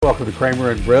Welcome to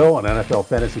Kramer and Brill, an NFL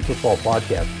fantasy football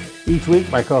podcast. Each week,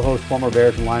 my co-host, former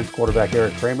Bears and Lions quarterback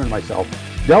Eric Kramer, and myself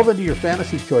delve into your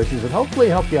fantasy choices and hopefully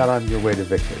help you out on your way to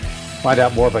victory. Find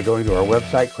out more by going to our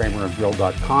website,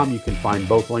 kramerandbrill.com. You can find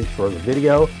both links for the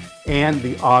video and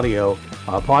the audio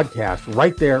podcast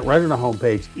right there, right on the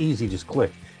homepage. Easy, just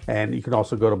click. And you can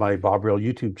also go to my Bob Brill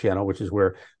YouTube channel, which is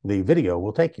where the video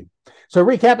will take you. So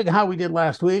recapping how we did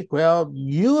last week, well,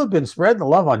 you have been spreading the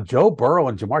love on Joe Burrow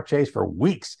and Ja'Marr Chase for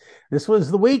weeks. This was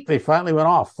the week they finally went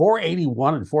off.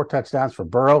 481 and 4 touchdowns for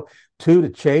Burrow, 2 to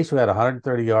Chase, who had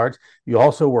 130 yards. You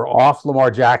also were off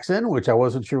Lamar Jackson, which I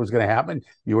wasn't sure was going to happen.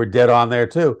 You were dead on there,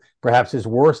 too. Perhaps his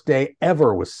worst day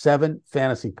ever was 7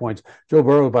 fantasy points. Joe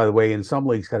Burrow, by the way, in some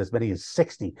leagues got as many as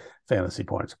 60 fantasy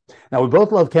points. Now, we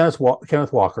both love Kenneth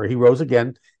Walker. He rose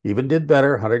again, even did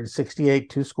better, 168,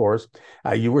 2 scores.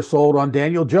 You were sold on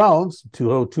Daniel Jones,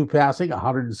 202 passing,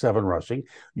 107 rushing.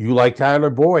 You like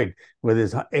Tyler Boyd with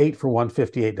his 8 for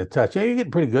 158 and a touch. Yeah, you're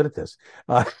getting pretty good at this.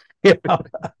 We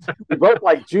both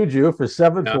like Juju for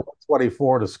 7 for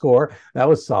 124 to score. That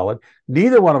was solid.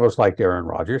 Neither one of us liked Aaron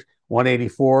Rodgers,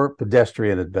 184,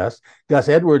 pedestrian at best. Gus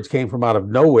Edwards came from out of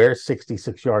nowhere,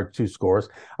 66 yards, 2 scores.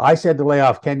 I said to lay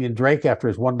off Kenyon Drake after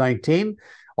his 119.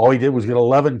 All he did was get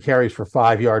 11 carries for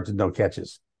 5 yards and no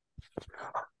catches.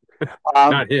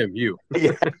 Not him, you.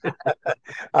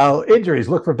 Injuries.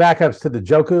 Look for backups to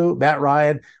Njoku, Matt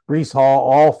Ryan, Breece Hall,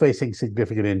 all facing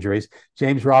significant injuries.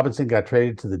 James Robinson got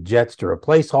traded to the Jets to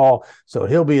replace Hall, so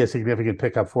he'll be a significant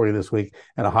pickup for you this week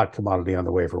and a hot commodity on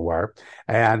the waiver wire.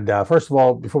 And first of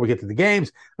all, before we get to the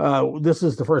games, this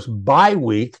is the first bye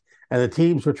week, and the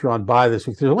teams which are on bye this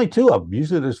week, there's only 2 of them.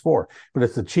 Usually there's 4, but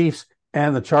it's the Chiefs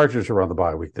and the Chargers are on the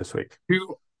bye week this week.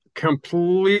 2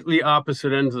 completely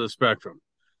opposite ends of the spectrum.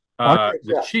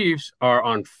 The Chiefs are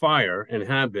on fire and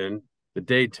have been the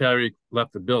day Terry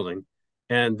left the building.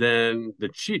 And then the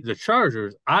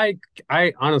Chargers, I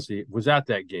honestly was at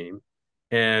that game,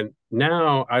 and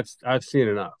now I've seen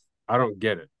enough. I don't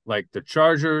get it. Like, the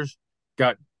Chargers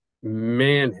got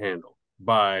manhandled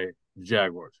by the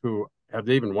Jaguars, who have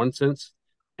they even won since?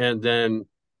 And then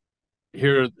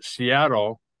here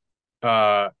Seattle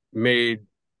made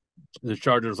the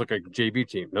Chargers look like a JV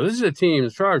team. Now, this is a team, the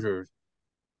Chargers,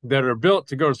 that are built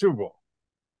to go to Super Bowl.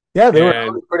 Yeah, they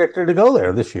were predicted to go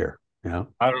there this year.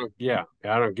 I don't get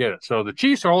it. So the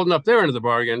Chiefs are holding up their end of the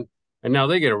bargain, and now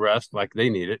they get a rest like they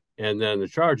need it. And then the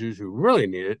Chargers, who really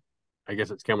need it, I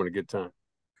guess it's coming a good time.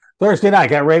 Thursday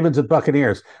night, got Ravens and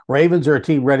Buccaneers. Ravens are a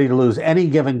team ready to lose any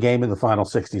given game in the final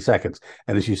 60 seconds.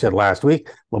 And as you said last week,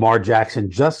 Lamar Jackson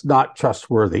just not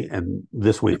trustworthy. And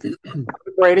this week,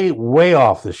 Brady way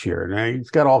off this year. Now,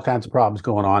 he's got all kinds of problems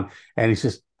going on, and he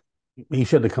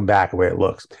shouldn't have come back the way it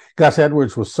looks. Gus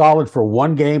Edwards was solid for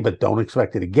 1 game, but don't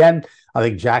expect it again. I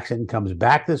think Jackson comes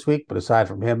back this week, but aside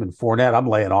from him and Fournette, I'm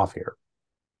laying off here.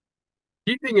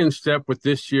 Keeping in step with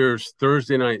this year's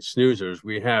Thursday night snoozers,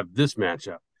 we have this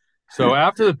matchup. So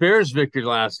after the Bears' victory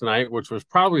last night, which was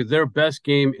probably their best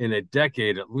game in a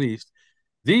decade at least,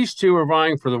 these two are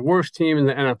vying for the worst team in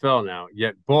the NFL now,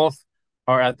 yet both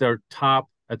are at the top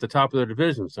of their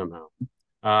division somehow.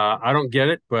 I don't get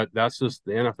it, but that's just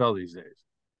the NFL these days.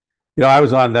 I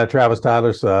was on Travis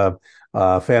Tyler's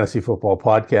fantasy football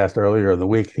podcast earlier in the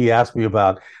week. He asked me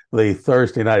about the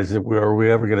Thursday night. Are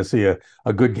we ever going to see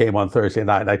a good game on Thursday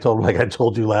night? And I told him, like I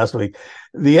told you last week,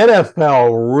 the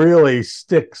NFL really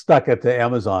stuck it to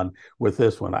Amazon with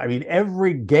this one. I mean,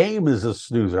 every game is a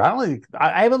snoozer.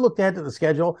 I haven't looked ahead to the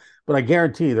schedule, but I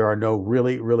guarantee there are no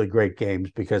really, really great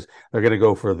games because they're going to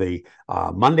go for the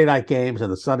Monday night games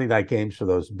and the Sunday night games for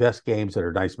those best games that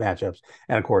are nice matchups.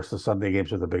 And of course, the Sunday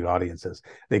games are the big audiences.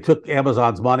 They took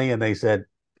Amazon's money and they said,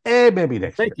 maybe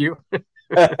next year. Thank you.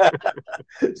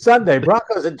 Sunday,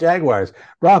 Broncos and Jaguars.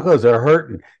 Broncos are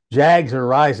hurting. Jags are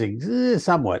rising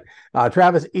somewhat.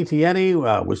 Travis Etienne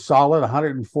was solid,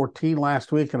 114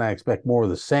 last week, and I expect more of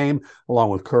the same, along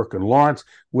with Kirk and Lawrence.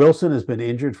 Wilson has been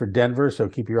injured for Denver, so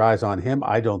keep your eyes on him.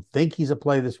 I don't think he's a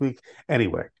play this week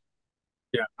anyway.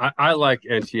 Yeah, I like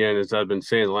Etienne, as I've been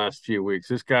saying the last few weeks.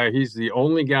 This guy, he's the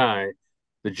only guy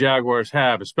the Jaguars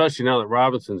have, especially now that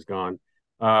Robinson's gone.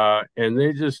 And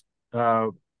they just,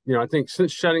 I think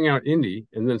since shutting out Indy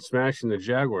and then smashing the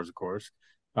Jaguars, of course,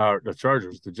 the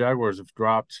Chargers, the Jaguars have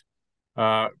dropped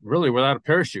really without a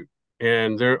parachute.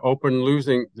 And they're open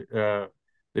losing.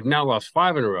 They've now lost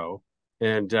 5 in a row.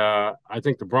 And I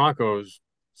think the Broncos,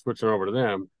 switching over to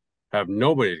them, have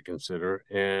nobody to consider.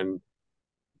 And,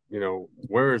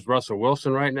 where is Russell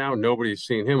Wilson right now? Nobody's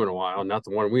seen him in a while, not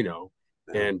the one we know.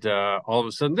 And all of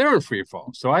a sudden, they're in free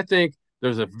fall. So I think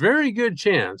there's a very good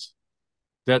chance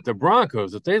that the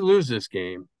Broncos, if they lose this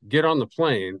game, get on the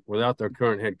plane without their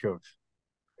current head coach.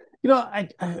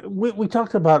 We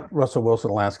talked about Russell Wilson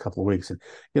the last couple of weeks, and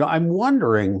I'm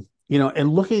wondering, and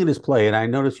looking at his play, and I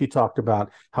noticed you talked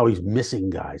about how he's missing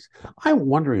guys. I'm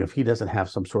wondering if he doesn't have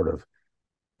some sort of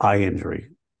eye injury,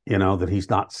 that he's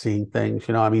not seeing things.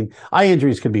 I mean, eye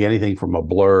injuries can be anything from a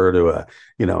blur to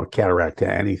a cataract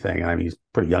to anything. I mean, he's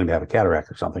pretty young to have a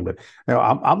cataract or something. But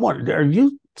I'm wondering, are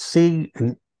you seeing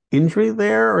an injury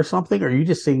there or something? Or are you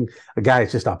just seeing a guy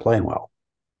that's just not playing well?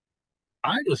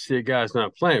 I just see a guy's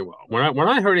not playing well. When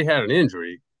I heard he had an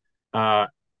injury, and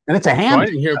it's a so hand. I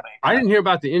didn't hear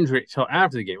about the injury until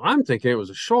after the game. I'm thinking it was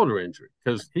a shoulder injury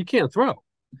because he can't throw,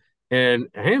 and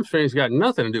a hamstring's got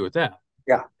nothing to do with that.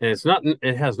 Yeah, and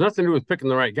it has nothing to do with picking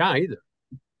the right guy either.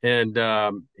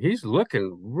 And he's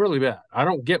looking really bad. I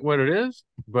don't get what it is,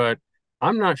 but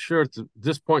I'm not sure at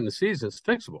this point in the season it's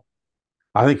fixable.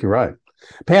 I think you're right.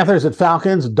 Panthers at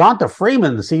Falcons. Donta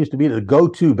Freeman seems to be the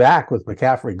go-to back with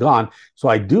McCaffrey gone. So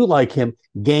I do like him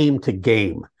game to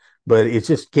game, but it's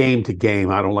just game to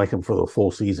game. I don't like him for the full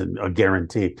season, a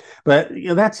guarantee. But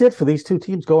that's it for these two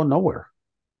teams going nowhere.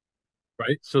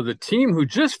 Right. So the team who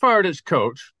just fired its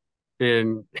coach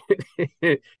in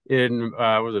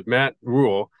was it Matt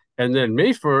Rule, and then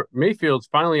Mayfield's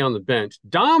finally on the bench,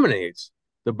 dominates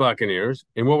the Buccaneers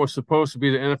in what was supposed to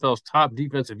be the NFL's top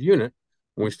defensive unit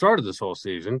when we started this whole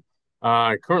season,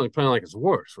 currently playing like it's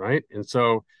worse, right? And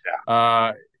so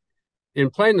in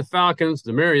playing the Falcons,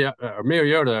 the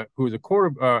Mariota, who the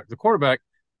quarterback,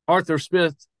 Arthur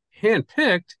Smith,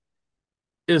 handpicked,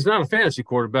 is not a fantasy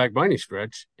quarterback by any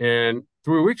stretch. And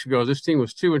 3 weeks ago, this team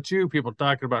was 2-2. People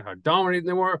talking about how dominating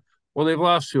they were. Well, they've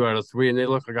lost 2 out of 3, and they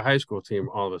look like a high school team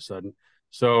all of a sudden.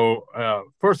 So,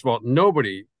 first of all,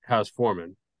 nobody has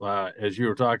Foreman, as you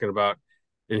were talking about.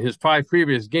 In his 5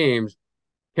 previous games,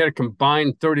 he had a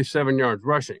combined 37 yards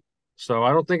rushing. So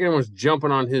I don't think anyone's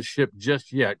jumping on his ship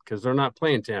just yet because they're not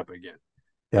playing Tampa again.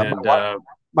 Yeah, and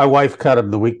my wife cut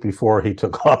him the week before he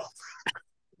took off.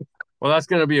 Well, that's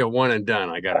going to be a one and done,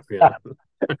 I got a feeling.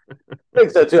 I think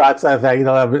so too. Outside of that, they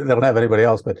don't have anybody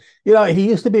else. But he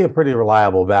used to be a pretty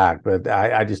reliable back, but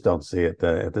I just don't see it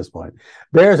at this point.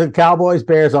 Bears and Cowboys.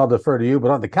 Bears, I'll defer to you.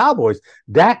 But on the Cowboys,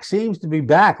 Dak seems to be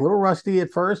back. A little rusty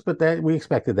at first, but we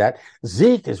expected that.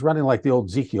 Zeke is running like the old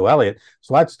Ezekiel Elliott,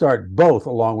 so I'd start both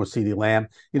along with CeeDee Lamb.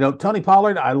 Tony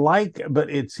Pollard, I like, but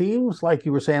it seems like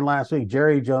you were saying last week,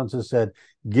 Jerry Jones has said,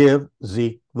 give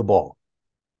Zeke the ball.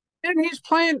 And he's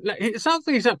playing. It's not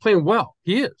that he's not playing well.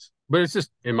 He is. But it's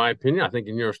just, in my opinion, I think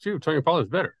in yours too, Tony Pollard's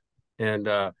better. And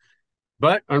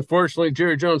but unfortunately,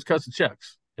 Jerry Jones cuts the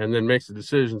checks and then makes the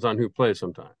decisions on who plays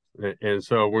sometimes. And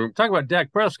so when we talk about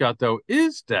Dak Prescott, though,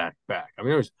 is Dak back? I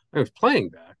mean, I was playing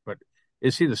back, but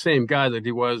is he the same guy that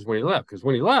he was when he left? Because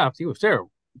when he left, he was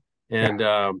terrible. And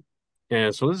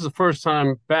and so this is the first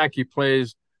time back he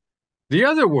plays the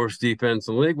other worst defense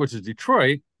in the league, which is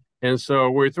Detroit. And so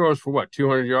where he throws for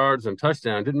 200 yards and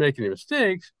touchdown, didn't make any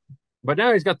mistakes. But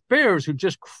now he's got the Bears who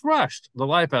just crushed the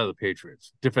life out of the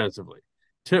Patriots defensively.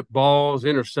 Tip balls,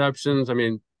 interceptions. I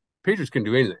mean, Patriots can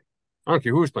do anything. I don't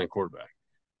care who's playing quarterback.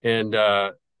 And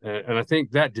I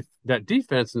think that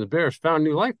defense in the Bears found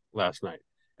new life last night,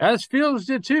 as Fields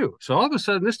did too. So all of a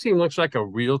sudden, this team looks like a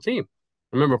real team.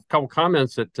 I remember a couple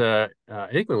comments that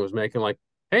Aikman was making, like,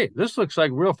 hey, this looks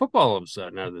like real football all of a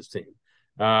sudden out of this team.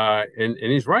 And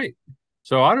he's right.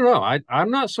 So I don't know. I'm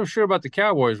not so sure about the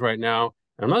Cowboys right now.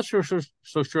 I'm not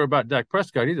so sure about Dak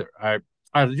Prescott either.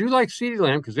 I do like CeeDee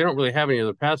Lamb because they don't really have any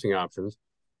other passing options.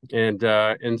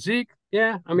 And Zeke,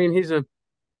 yeah, I mean,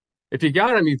 if you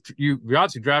got him, you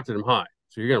obviously drafted him high,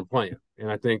 so you're going to play him.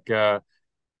 And I think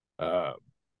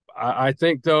I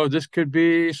think though this could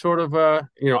be sort of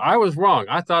I was wrong.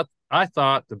 I thought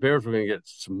the Bears were going to get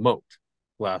smoked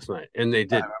last night, and they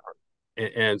didn't.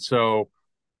 And so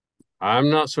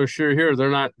I'm not so sure here.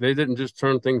 They didn't just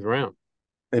turn things around.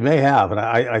 They may have, and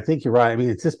I think you're right. I mean,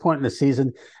 at this point in the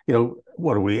season,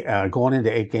 what are we going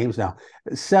into 8 games now?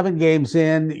 7 games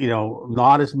in,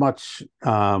 not as much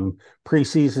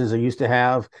preseason as I used to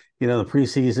have. The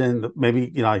preseason,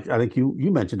 maybe, I think you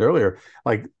mentioned earlier,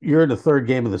 like you're in the 3rd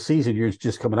game of the season, you're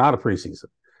just coming out of preseason,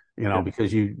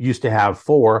 because you used to have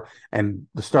 4, and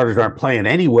the starters aren't playing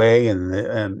anyway,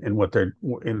 and what they're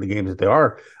in the games that they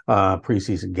are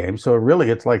preseason games. So really,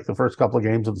 it's like the first couple of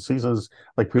games of the season is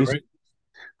like preseason. Right.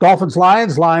 Dolphins,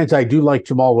 Lions. I do like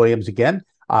Jamal Williams again.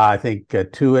 I think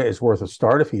Tua is worth a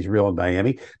start if he's real in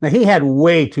Miami. Now, he had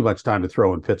way too much time to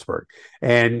throw in Pittsburgh,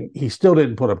 and he still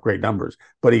didn't put up great numbers,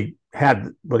 but he got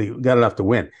enough to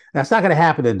win. That's not going to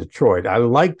happen in Detroit. I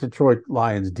like Detroit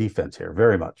Lions defense here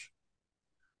very much.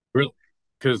 Really?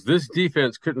 because this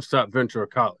defense couldn't stop Ventura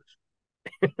College.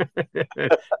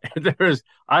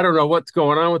 I don't know what's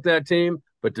going on with that team,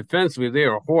 but defensively they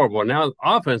are horrible. Now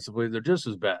offensively they're just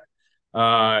as bad.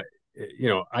 I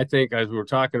think as we were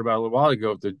talking about a little while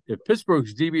ago, if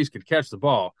Pittsburgh's DBs could catch the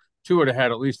ball, Tua would have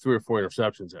had at least 3 or 4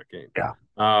 interceptions that game.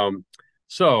 Yeah.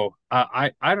 So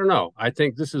I don't know. I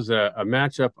think this is a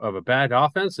matchup of a bad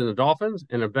offense in the Dolphins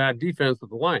and a bad defense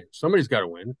with the Lions. Somebody's got to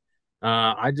win.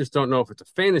 I just don't know if it's a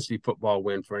fantasy football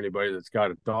win for anybody that's got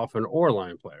a Dolphin or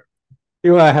Lion player.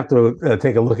 I have to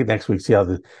take a look at next week, see how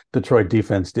the Detroit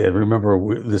defense did.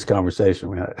 Remember this conversation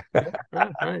we had.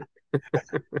 Right.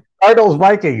 Cardinals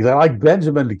Vikings. I like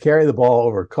Benjamin to carry the ball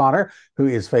over Connor, who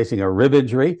is facing a rib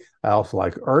injury. I also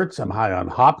like Ertz. I'm high on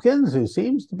Hopkins, who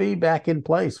seems to be back in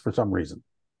place for some reason.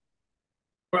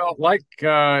 Well, like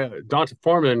D'Onta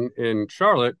Foreman in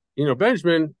Charlotte,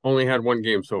 Benjamin only had 1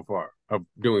 game so far of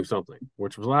doing something,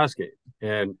 which was last game.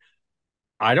 And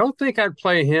I don't think I'd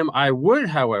play him. I would,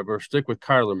 however, stick with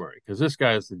Kyler Murray because this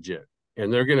guy is legit.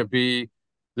 And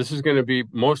this is going to be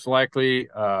most likely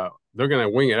they're going to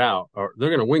wing it out, or they're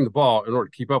going to wing the ball in order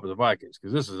to keep up with the Vikings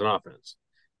because this is an offense.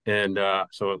 And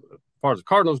so as far as the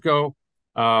Cardinals go,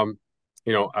 I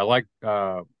like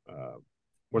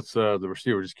what's the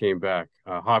receiver just came back?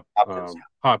 Hopkins.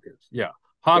 Hopkins. Yeah.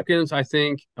 Hopkins, yep. I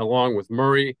think, along with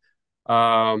Murray.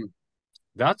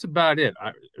 That's about it.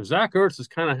 Zach Ertz has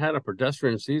kind of had a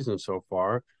pedestrian season so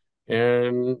far.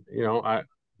 And,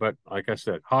 but like I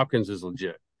said, Hopkins is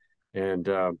legit. And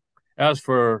as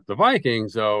for the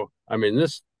Vikings, though,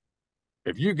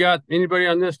 if you got anybody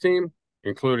on this team,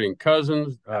 including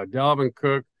Cousins, Dalvin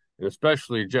Cook, and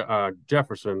especially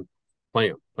Jefferson,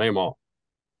 play them all.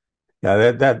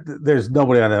 Yeah, that there's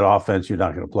nobody on that offense you're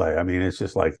not going to play. It's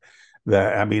just like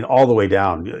that. All the way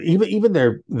down. Even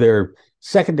their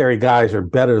secondary guys are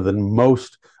better than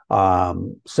most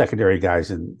secondary guys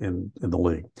in the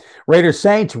league. Raiders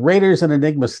Saints. Raiders an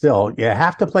enigma still. You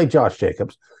have to play Josh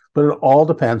Jacobs, but it all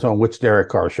depends on which Derek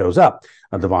Carr shows up.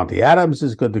 Devontae Adams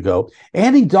is good to go.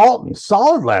 Andy Dalton,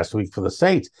 solid last week for the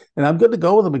Saints, and I'm good to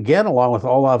go with him again, along with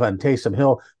Olave and Taysom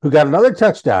Hill, who got another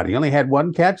touchdown. He only had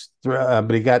 1 catch,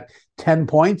 but he got 10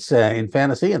 points in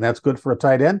fantasy, and that's good for a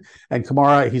tight end. And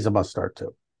Kamara, he's a must-start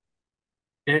too.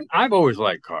 And I've always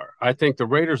liked Carr. I think the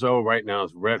Raiders, right now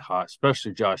is red hot,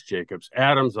 especially Josh Jacobs.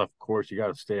 Adams, of course, you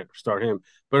got to start him.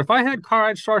 But if I had Carr,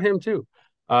 I'd start him too.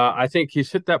 I think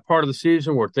he's hit that part of the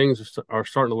season where things are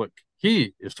starting to look –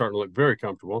 he is starting to look very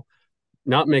comfortable,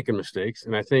 not making mistakes.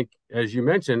 And I think, as you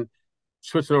mentioned,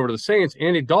 switching over to the Saints,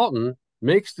 Andy Dalton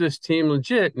makes this team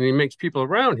legit, and he makes people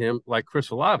around him, like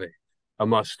Chris Olave, a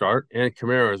must-start, and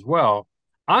Kamara as well.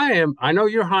 I know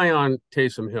you're high on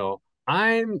Taysom Hill.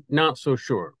 I'm not so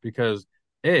sure because,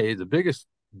 the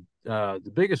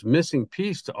biggest missing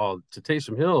piece to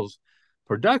Taysom Hill's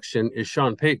production is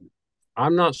Sean Payton.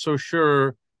 I'm not so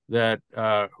sure that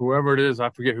whoever it is, I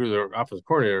forget who their offensive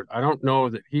coordinator, I don't know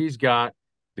that he's got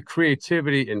the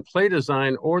creativity in play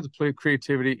design or the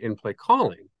creativity in play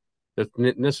calling that's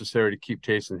necessary to keep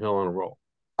Taysom Hill on a roll.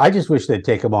 I just wish they'd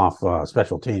take him off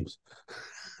special teams.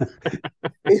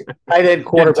 I did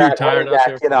quarterback,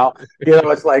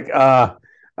 it's like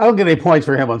I don't get any points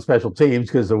for him on special teams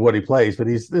because of what he plays, but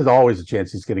there's always a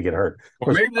chance he's going to get hurt.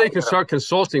 Well, maybe they can start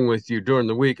consulting with you during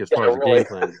the week as far as the game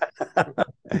plan.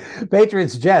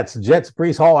 Patriots, Jets.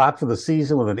 Breece Hall out for the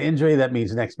season with an injury. That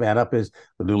means next man up is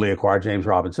the newly acquired James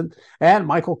Robinson. And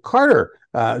Michael Carter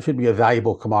should be a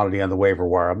valuable commodity on the waiver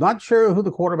wire. I'm not sure who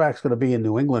the quarterback's going to be in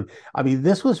New England.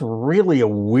 This was really a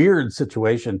weird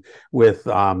situation with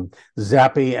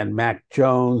Zappe and Mac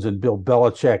Jones and Bill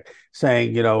Belichick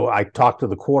saying, I talked to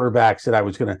the quarterback, said I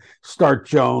was going to start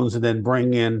Jones and then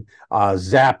bring in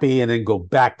Zappe and then go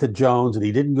back to Jones. And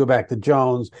he didn't go back to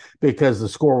Jones because the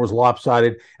score was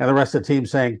lopsided. And the rest of the team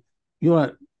saying, you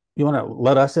want to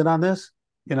let us in on this?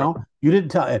 You didn't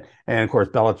tell. And of course,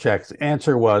 Belichick's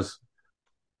answer was,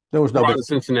 there was no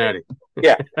Cincinnati.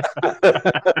 Yeah.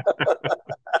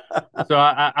 So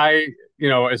I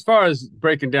as far as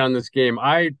breaking down this game,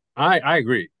 I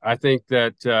agree. I think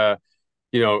that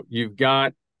you've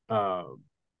got a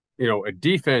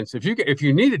defense. If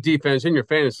you need a defense in your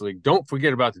fantasy league, don't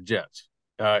forget about the Jets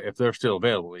if they're still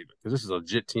available, even because this is a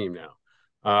legit team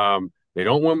now. They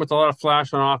don't win with a lot of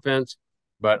flash on offense,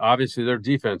 but obviously their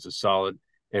defense is solid.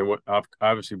 And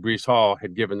obviously Breece Hall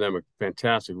had given them a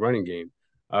fantastic running game.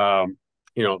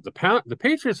 The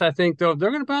Patriots, I think, though,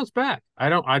 they're going to bounce back.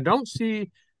 I don't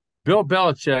see Bill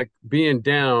Belichick being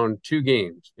down 2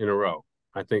 games in a row.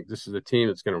 I think this is a team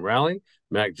that's going to rally.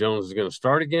 Mac Jones is going to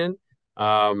start again.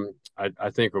 I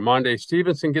think Ramondre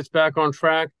Stevenson gets back on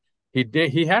track.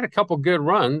 He had a couple good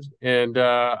runs, and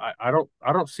I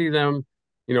don't see them.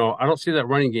 I don't see that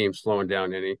running game slowing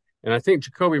down any. And I think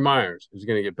Jacoby Myers is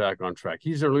going to get back on track.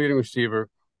 He's their leading receiver.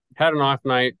 Had an off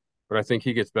night, but I think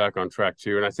he gets back on track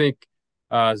too. And I think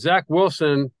Zach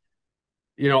Wilson,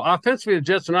 offensively, the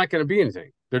Jets are not going to be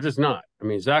anything. They're just not. I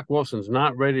mean, Zach Wilson's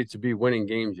not ready to be winning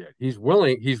games yet. He's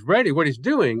ready. What he's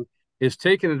doing is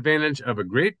taking advantage of a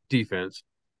great defense,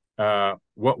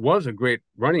 what was a great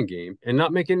running game, and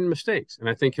not making any mistakes. And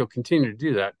I think he'll continue to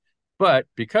do that. But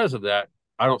because of that,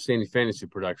 I don't see any fantasy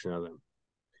production of them.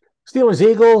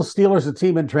 Steelers-Eagles. Steelers a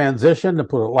team in transition, to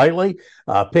put it lightly.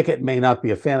 Pickett may not be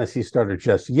a fantasy starter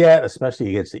just yet, especially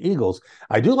against the Eagles.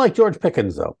 I do like George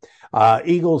Pickens, though.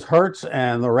 Eagles, Hurts,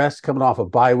 and the rest coming off a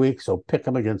bye week, so pick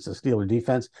them against the Steeler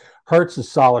defense. Hurts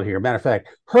is solid here. Matter of fact,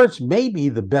 Hurts may be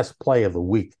the best play of the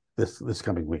week this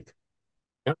coming week.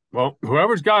 Yeah, well,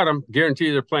 whoever's got him,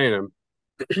 guarantee they're playing him.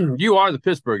 You are the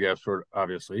Pittsburgh expert,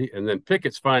 obviously, and then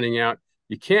Pickett's finding out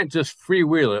you can't just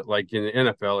freewheel it like in the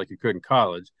NFL, like you could in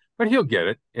college, but he'll get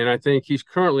it. And I think he's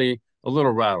currently a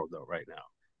little rattled, though, right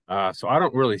now. So I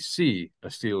don't really see a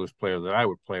Steelers player that I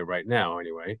would play right now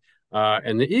anyway.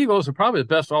 And the Eagles are probably the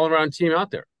best all-around team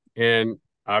out there. And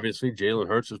obviously, Jalen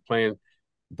Hurts is playing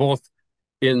both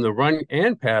in the run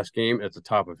and pass game at the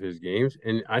top of his games.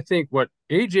 And I think what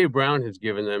A.J. Brown has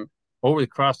given them over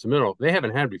across the middle, they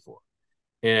haven't had before.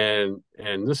 And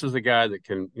this is the guy that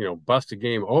can, bust a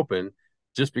game open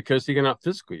just because he can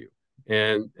out-physical you.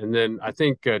 And then I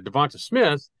think Devonta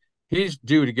Smith, he's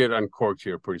due to get uncorked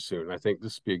here pretty soon. I think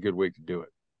this would be a good week to do it.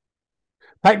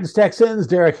 Titans-Texans,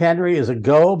 Derrick Henry is a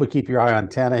go, but keep your eye on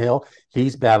Tannehill.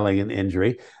 He's battling an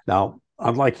injury. Now,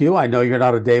 unlike you, I know you're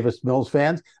not a Davis Mills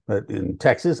fan, but in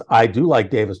Texas, I do like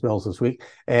Davis Mills this week,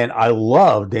 and I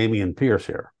love Dameon Pierce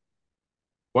here.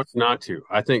 What's not to?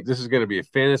 I think this is going to be a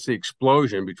fantasy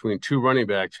explosion between two running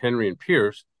backs, Henry and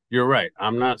Pierce. You're right.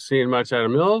 I'm not seeing much out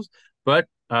of Mills, but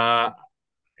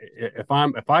if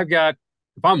I'm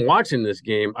watching this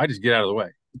game, I just get out of the way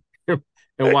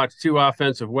and watch two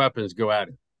offensive weapons go at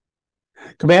it.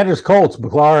 Commanders, Colts,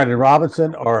 McLaurin and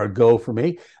Robinson are a go for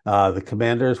me. The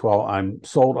Commanders, well, I'm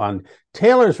sold on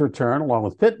Taylor's return along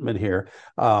with Pittman here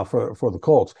for the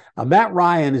Colts. Matt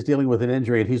Ryan is dealing with an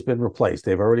injury and he's been replaced.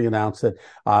 They've already announced that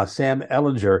Sam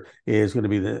Ehlinger is going to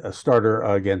be the starter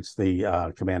against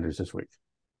the Commanders this week.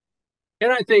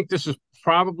 And I think this is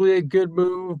probably a good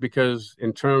move because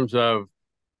in terms of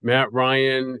Matt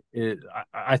Ryan,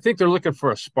 I think they're looking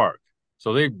for a spark.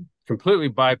 So they completely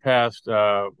bypassed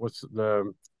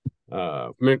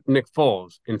Nick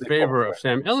Foles in favor of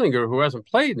Sam Ehlinger, who hasn't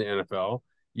played in the NFL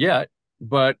yet,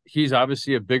 but he's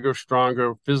obviously a bigger,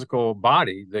 stronger physical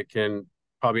body that can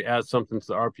probably add something to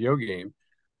the RPO game.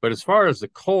 But as far as the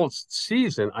Colts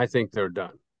season, I think they're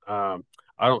done.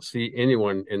 I don't see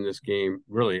anyone in this game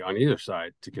really on either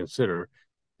side to consider.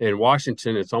 In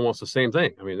Washington, it's almost the same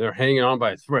thing. I mean, they're hanging on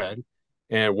by a thread.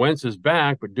 And Wentz is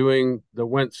back, but doing the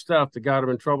Wentz stuff that got him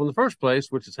in trouble in the first place,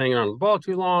 which is hanging on to the ball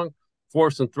too long,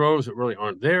 forcing throws that really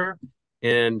aren't there.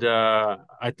 And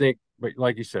I think,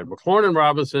 like you said, McLaurin and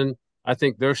Robinson, I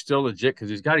think they're still legit because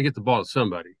he's got to get the ball to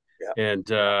somebody. Yeah.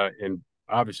 And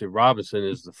obviously Robinson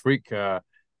is the freak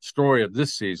story of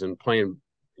this season, playing,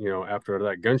 after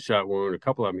that gunshot wound, a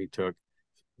couple of them he took.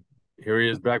 Here he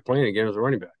is back playing again as a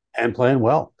running back. And playing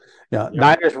well. Yeah.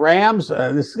 Niners, Rams,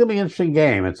 this is going to be an interesting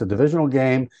game. It's a divisional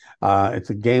game. It's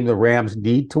a game the Rams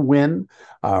need to win.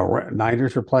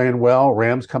 Niners are playing well.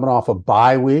 Rams coming off a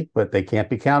bye week, but they can't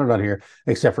be counted on here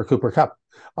except for Cooper Kupp.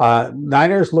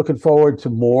 Niners looking forward to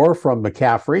more from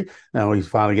McCaffrey. Now he's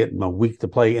finally getting a week to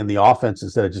play in the offense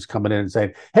instead of just coming in and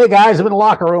saying, hey, guys, I'm in the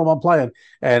locker room. I'm playing.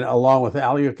 And along with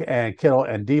Ayuk and Kittle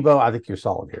and Debo, I think you're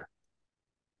solid here.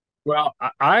 Well,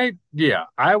 I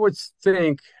would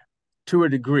think to a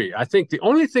degree. I think the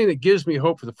only thing that gives me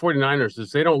hope for the 49ers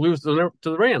is they don't lose to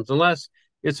the Rams unless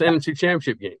it's an NFC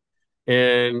Championship game.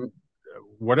 And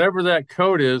whatever that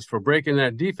code is for breaking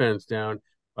that defense down,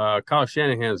 Kyle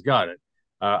Shanahan's got it.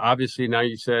 Obviously, now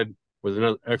you said with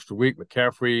another extra week,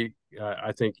 McCaffrey,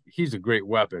 I think he's a great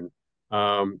weapon.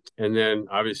 And then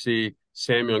obviously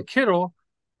Samuel and Kittle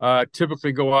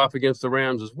typically go off against the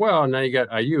Rams as well. Now you got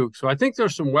Ayuk. So I think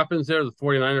there's some weapons there the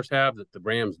 49ers have that the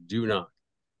Rams do not.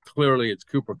 Clearly, it's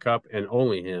Cooper Kupp and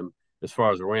only him as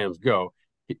far as the Rams go.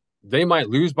 They might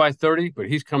lose by 30, but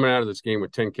he's coming out of this game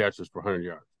with 10 catches for 100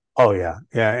 yards. Oh, yeah.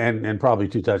 Yeah, and probably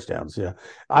 2 touchdowns. Yeah.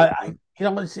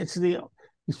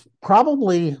 He's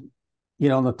probably,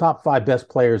 in the top 5 best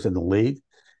players in the league.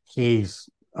 He's,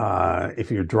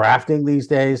 if you're drafting these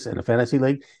days in a fantasy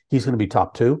league, he's going to be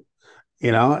top 2,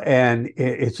 and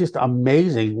it's just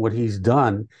amazing what he's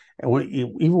done,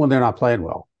 even when they're not playing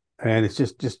well. And it's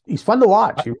just he's fun to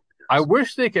watch. I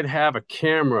wish they could have a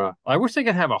camera. I wish they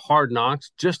could have a Hard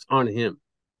Knocks just on him.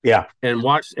 Yeah. And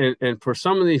watch, and for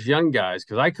some of these young guys,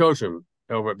 because I coach them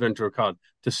over at Ventura College,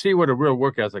 to see what a real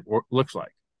work ethic looks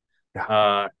like.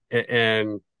 Yeah.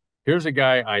 And here's a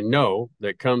guy I know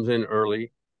that comes in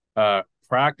early,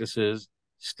 practices,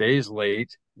 stays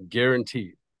late,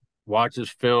 guaranteed, watches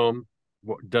film,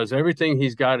 does everything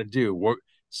he's got to do,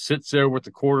 sits there with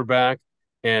the quarterback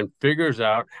and figures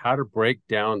out how to break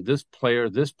down this player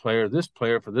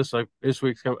for this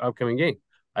week's upcoming game.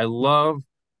 I love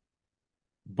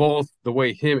both the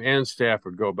way him and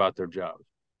Stafford go about their jobs.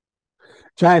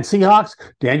 Giant Seahawks,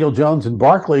 Daniel Jones and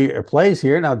Barkley plays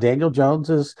here. Now, Daniel Jones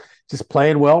is just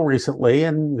playing well recently,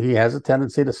 and he has a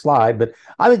tendency to slide, but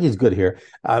I think he's good here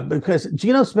because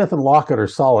Geno Smith and Lockett are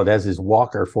solid, as is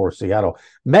Walker for Seattle.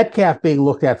 Metcalf being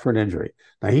looked at for an injury.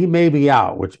 Now, he may be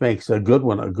out, which makes a good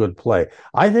one a good play.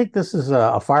 I think this is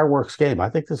a fireworks game. I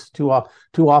think this is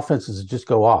two offenses that just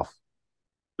go off.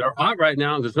 They're hot right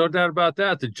now. There's no doubt about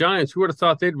that. The Giants, who would have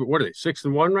thought what are they,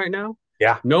 6-1 right now?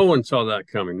 Yeah. No one saw that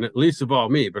coming, least of all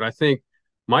me. But I think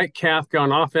Mike Kafka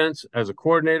on offense as a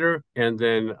coordinator, and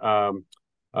then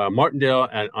Martindale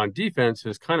on defense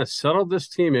has kind of settled this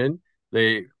team in.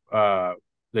 They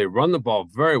run the ball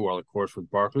very well, of course, with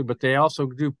Barkley, but they also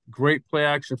do great play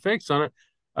action fakes on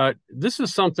it. This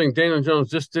is something Daniel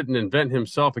Jones just didn't invent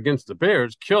himself against the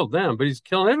Bears, killed them, but he's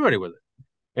killing everybody with it.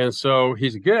 And so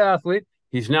he's a good athlete.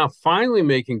 He's now finally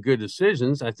making good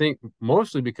decisions, I think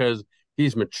mostly because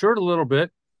he's matured a little bit,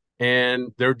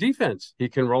 and their defense, he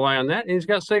can rely on that. And he's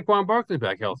got Saquon Barkley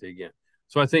back healthy again.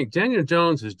 So I think Daniel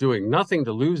Jones is doing nothing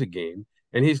to lose a game,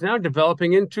 and he's now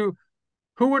developing into,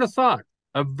 who would have thought,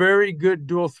 a very good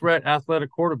dual threat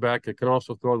athletic quarterback that can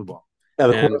also throw the ball.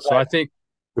 Yeah, so I think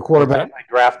the quarterback I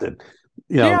drafted.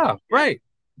 Yeah, right.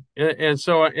 And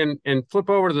so flip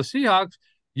over to the Seahawks,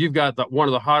 you've got one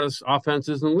of the hottest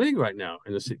offenses in the league right now,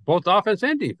 in both offense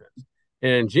and defense.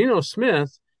 And Geno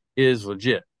Smith is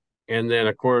legit. And then,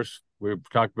 of course, we've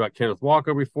talked about Kenneth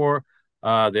Walker before.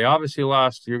 They obviously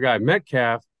lost your guy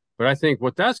Metcalf, but I think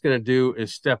what that's going to do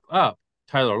is step up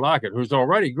Tyler Lockett, who's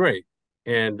already great.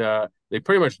 And they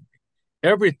pretty much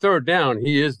every third down,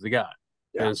 he is the guy.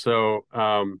 Yeah. And so,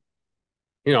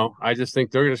 I just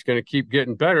think they're just going to keep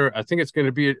getting better. I think it's going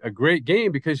to be a great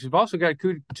game because you've also got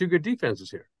two good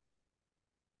defenses here.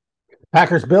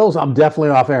 Packers-Bills, I'm definitely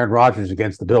off Aaron Rodgers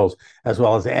against the Bills, as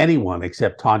well as anyone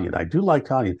except Tonyan. I do like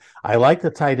Tonyan. I like the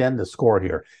tight end to score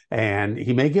here. And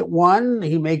he may get one,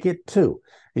 he may get two.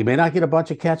 He may not get a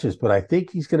bunch of catches, but I think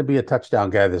he's going to be a touchdown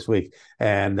guy this week.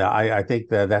 And I think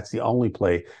that's the only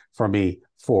play for me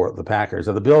for the Packers.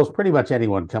 So the Bills, pretty much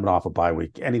anyone coming off a bye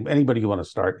week. Anybody you want to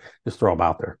start, just throw them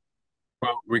out there.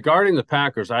 Well, regarding the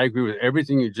Packers, I agree with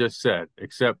everything you just said,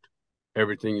 except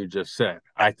everything you just said.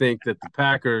 I think that the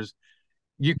Packers,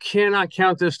 you cannot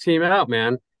count this team out,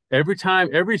 man.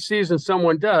 Every season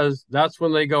someone does, that's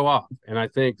when they go off. And I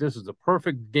think this is the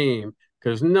perfect game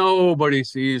because nobody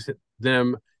sees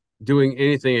them doing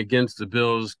anything against the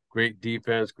Bills. Great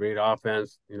defense, great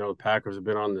offense. The Packers have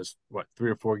been on this,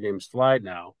 3 or 4 game slide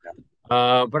now.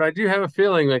 But I do have a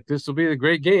feeling like this will be a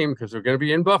great game because they're going to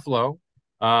be in Buffalo.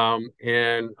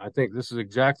 And I think this is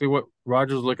exactly what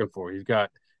Rodgers is looking for. He's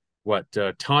got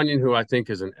Tonyan, who I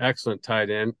think is an excellent tight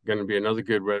end, going to be another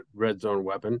good red zone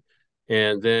weapon.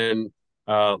 And then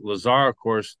Lazar, of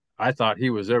course, I thought he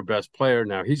was their best player.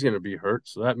 Now he's going to be hurt.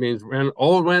 So that means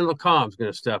old Randall Cobb's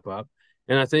going to step up.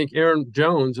 And I think Aaron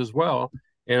Jones as well.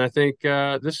 And I think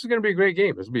this is going to be a great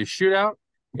game. This will be a shootout.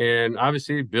 And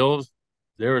obviously, Bills,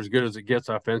 they're as good as it gets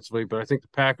offensively. But I think the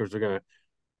Packers are going to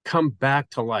come back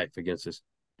to life against this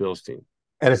Bills team.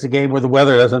 And it's a game where the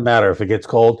weather doesn't matter. If it gets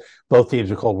cold, both teams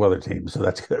are cold weather teams. So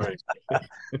that's good. Right.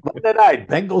 Monday night,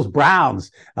 Bengals-Browns.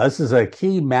 This is a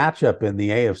key matchup in the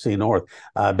AFC North.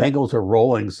 Bengals are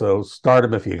rolling, so start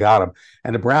them if you got them.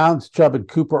 And the Browns, Chubb and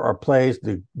Cooper are plays.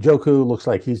 The Njoku looks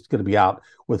like he's going to be out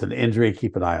with an injury.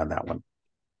 Keep an eye on that one.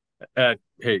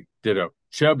 Hey, ditto.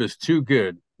 Chubb is too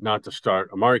good not to start.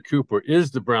 Amari Cooper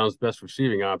is the Browns' best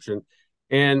receiving option.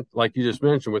 And like you just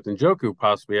mentioned, with Njoku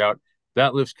possibly out,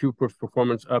 that lifts Cooper's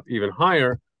performance up even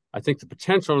higher. I think the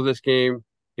potential of this game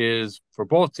is, for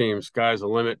both teams, sky's the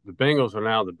limit. The Bengals are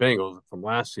now the Bengals from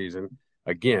last season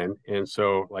again. And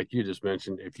so, like you just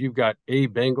mentioned, if you've got a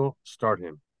Bengal, start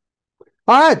him.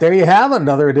 All right, there you have it.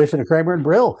 Another edition of Kramer and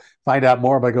Brill. Find out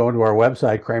more by going to our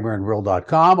website,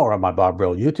 kramerandbrill.com, or on my Bob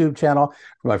Brill YouTube channel.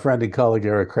 For my friend and colleague,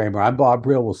 Eric Kramer, I'm Bob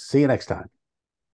Brill. We'll see you next time.